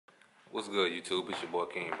What's good, YouTube? It's your boy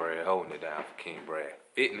King Brad, holding it down for King Brad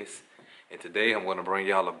Fitness. And today I'm going to bring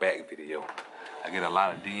y'all a back video. I get a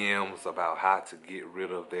lot of DMs about how to get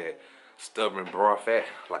rid of that stubborn bra fat.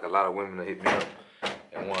 Like a lot of women that hit me up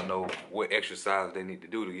and want to know what exercise they need to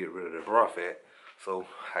do to get rid of the bra fat. So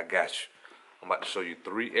I got you. I'm about to show you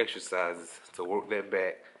 3 exercises to work that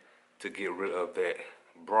back to get rid of that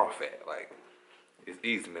bra fat. Like, it's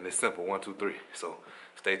easy, man. It's simple. 1, 2, 3. So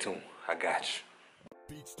stay tuned. I got you.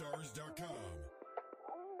 BeatStars.com.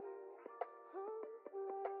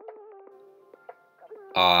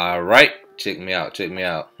 Alright, check me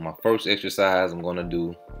out. My first exercise I'm gonna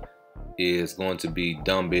do is going to be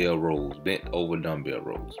dumbbell rows, bent over dumbbell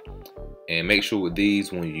rows. And make sure with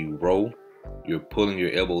these, when you row, you're pulling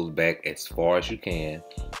your elbows back as far as you can,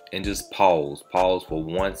 and just pause for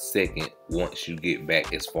 1 second once you get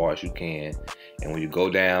back as far as you can. And when you go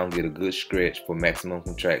down, get a good stretch for maximum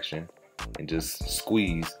contraction, and just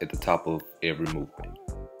squeeze at the top of every movement.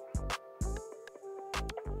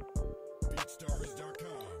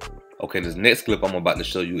 Okay, this next clip I'm about to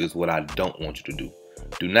show you is what I don't want you to do.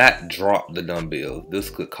 Do not drop the dumbbells.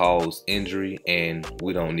 This could cause injury, and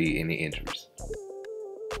we don't need any injuries.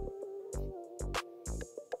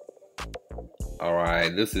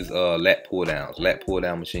 Alright, this is lat pull downs. Lat pull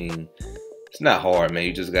down machine. It's not hard, man.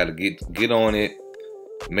 You just gotta get on it.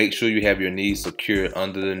 Make sure you have your knees secured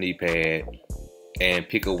under the knee pad, and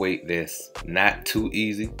pick a weight that's not too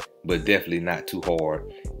easy, but definitely not too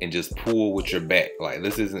hard, and just pull with your back. Like,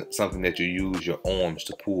 this isn't something that you use your arms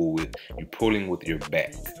to pull with. You're pulling with your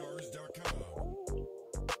back.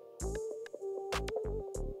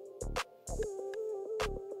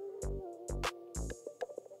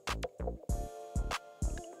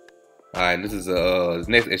 Alright, this is this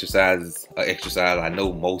next exercise is an exercise I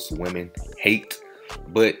know most women hate,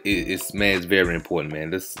 but it's very important, man.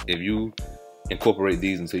 This, if you incorporate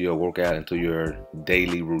these into your workout, into your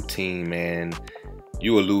daily routine, man,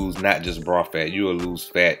 you will lose not just bra fat, you will lose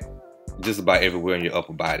fat just about everywhere in your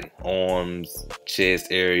upper body, arms, chest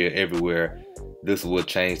area, everywhere. This will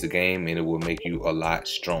change the game, and it will make you a lot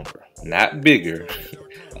stronger, not bigger,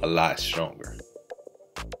 a lot stronger.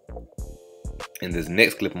 And this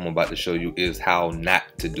next clip I'm about to show you is how not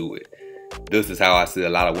to do it. This is how I see a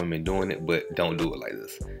lot of women doing it, but don't do it like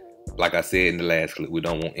this. Like I said in the last clip, we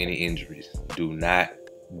don't want any injuries. Do not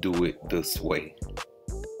do it this way.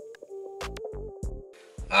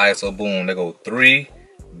 Alright, so boom, there go 3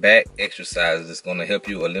 back exercises that's going to help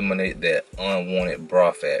you eliminate that unwanted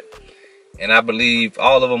bra fat. And I believe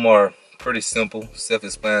all of them are pretty simple,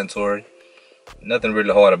 self-explanatory. Nothing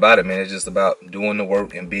really hard about it, man. It's just about doing the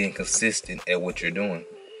work and being consistent at what you're doing.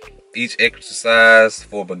 Each exercise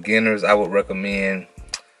for beginners, I would recommend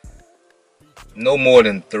no more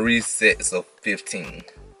than 3 sets of 15.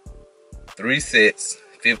 3 sets,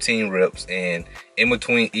 15 reps, and in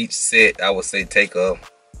between each set, I would say take a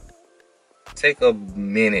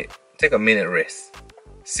minute rest.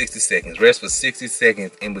 60 seconds. Rest for 60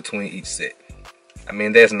 seconds in between each set. I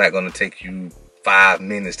mean, that's not going to take you 5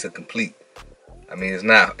 minutes to complete. I mean, it's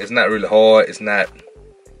not really hard. It's not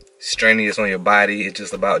strenuous on your body. It's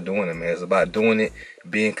just about doing it, man. It's about doing it,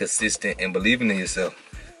 being consistent, and believing in yourself.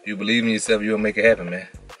 If you believe in yourself, you'll make it happen, man.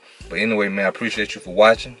 But anyway, man, I appreciate you for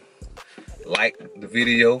watching. Like the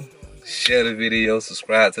video, share the video,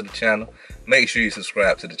 subscribe to the channel. Make sure you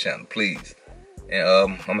subscribe to the channel, please. And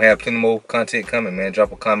I'm gonna have plenty more content coming, man.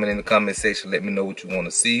 Drop a comment in the comment section. Let me know what you want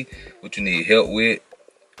to see, what you need help with,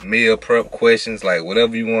 meal prep questions, like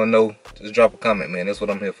whatever you want to know. Just drop a comment, man. That's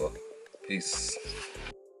what I'm here for. Peace.